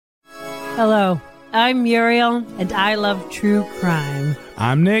Hello, I'm Muriel, and I love true crime.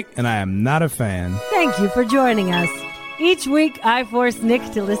 I'm Nick, and I am not a fan. Thank you for joining us. Each week, I force Nick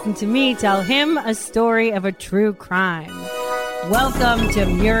to listen to me tell him a story of a true crime. Welcome to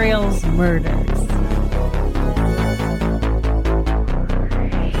Muriel's Murders.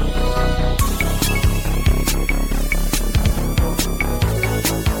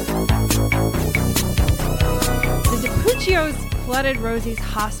 The DiPuccios flooded Rosie's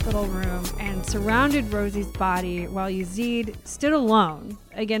hospital room and surrounded Rosie's body while Yazeed stood alone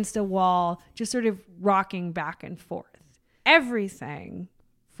against a wall, just sort of rocking back and forth. Everything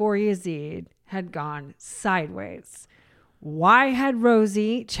for Yazeed had gone sideways. Why had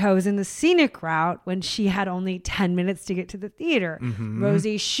Rosie chosen the scenic route when she had only 10 minutes to get to the theater?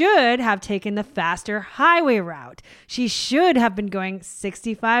 Rosie should have taken the faster highway route. She should have been going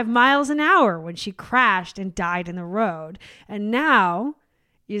 65 miles an hour when she crashed and died in the road. And now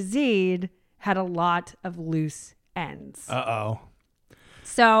Yazeed had a lot of loose ends. Uh-oh.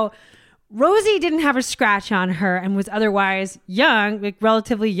 So Rosie didn't have a scratch on her and was otherwise young, like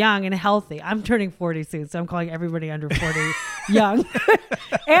relatively young and healthy. I'm turning 40 soon, so I'm calling everybody under 40 young.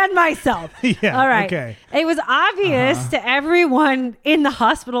 And myself. Yeah, all right. okay. It was obvious to everyone in the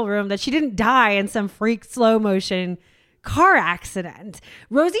hospital room that she didn't die in some freak slow motion car accident.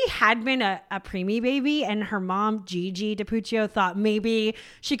 Rosie had been a preemie baby, and her mom, Gigi DiPuccio, thought maybe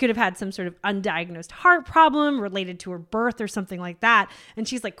she could have had some sort of undiagnosed heart problem related to her birth or something like that. And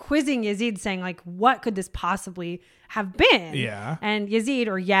she's like quizzing Yazeed, saying like, what could this possibly have been? Yeah. And Yazeed,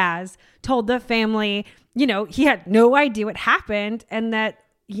 or Yaz, told the family, you know, he had no idea what happened and that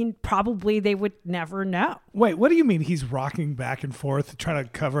they would never know. Wait, what do you mean he's rocking back and forth trying to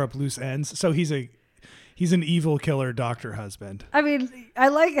cover up loose ends? So he's an evil killer doctor husband. I mean, I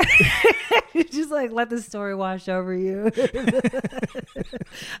like just like let the story wash over you.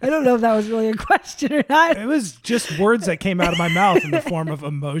 I don't know if that was really a question or not. It was just words that came out of my mouth in the form of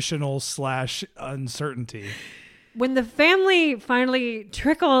emotional/uncertainty. When the family finally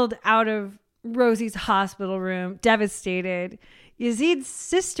trickled out of Rosie's hospital room, devastated, Yazeed's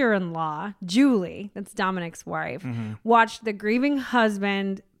sister-in-law, Julie, that's Dominic's wife, watched the grieving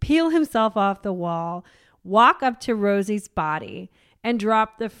husband peel himself off the wall, walk up to Rosie's body, and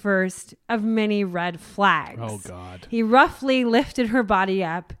drop the first of many red flags. Oh, God. He roughly lifted her body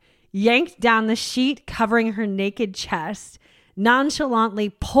up, yanked down the sheet covering her naked chest, nonchalantly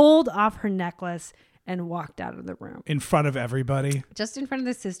pulled off her necklace, and walked out of the room. In front of everybody? Just in front of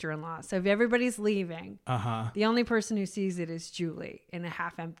the sister-in-law. So if everybody's leaving, the only person who sees it is Julie in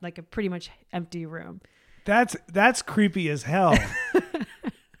a pretty much empty room. That's creepy as hell.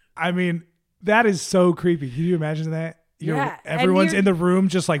 I mean, that is so creepy. Can you imagine that? Everyone's in the room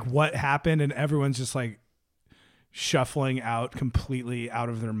just like, what happened? And everyone's just like shuffling out completely out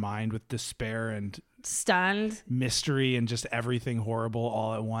of their mind with despair and stunned mystery and just everything horrible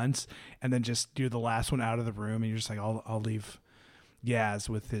all at once. And then just you're the last one out of the room and you're just like, I'll leave Yaz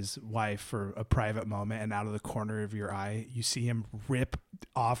with his wife for a private moment, and out of the corner of your eye you see him rip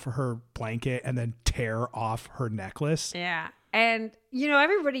off her blanket and then tear off her necklace. Yeah. And, you know,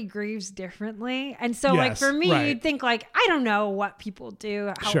 everybody grieves differently. And so, like, for me, you'd think, like, I don't know what people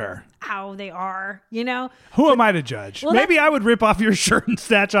do, how they are, you know? Who am I to judge? Well, maybe I would rip off your shirt and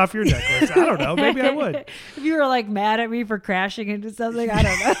snatch off your necklace. I don't know. Maybe I would. If you were, like, mad at me for crashing into something, I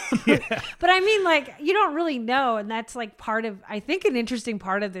don't know. Yeah. But, I mean, like, you don't really know. And that's, like, part of, I think, an interesting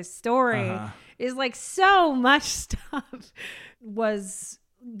part of this story is, like, so much stuff was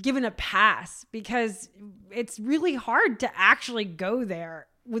given a pass because it's really hard to actually go there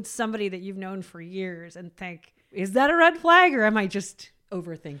with somebody that you've known for years and think, is that a red flag or am I just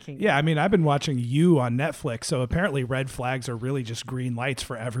overthinking? Yeah, I mean, I've been watching You on Netflix, so apparently red flags are really just green lights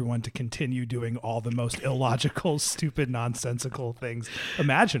for everyone to continue doing all the most illogical, stupid, nonsensical things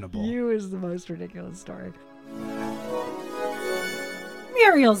imaginable. You is the most ridiculous story.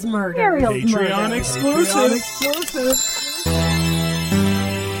 Muriel's Murder. Patreon exclusive.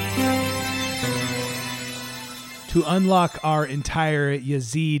 To unlock our entire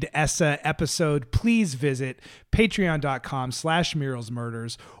Yazeed Essa episode, please visit patreon.com/Muriel's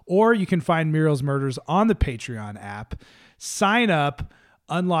Murders, or you can find Muriel's Murders on the Patreon app. Sign up,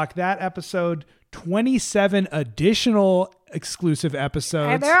 unlock that episode, 27 additional exclusive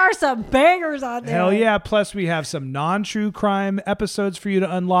episodes. And there are some bangers on there. Hell yeah. Plus we have some non-true crime episodes for you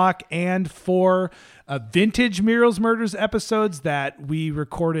to unlock, and 4 vintage Muriel's Murders episodes that we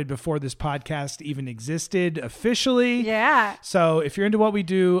recorded before this podcast even existed officially. Yeah. So if you're into what we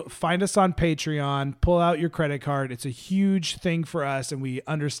do, find us on Patreon, pull out your credit card. It's a huge thing for us, and we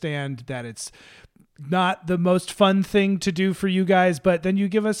understand that it's not the most fun thing to do for you guys, but then you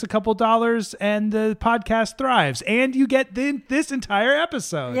give us a couple dollars and the podcast thrives and you get this entire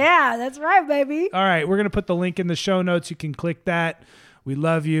episode. Yeah, that's right, baby. All right. We're going to put the link in the show notes. You can click that. We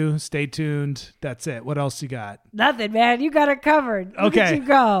love you. Stay tuned. That's it. What else you got? Nothing, man. You got it covered. Look Okay. at you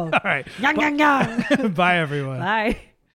go. All right. Yang, yang, yang. Bye, everyone. Bye.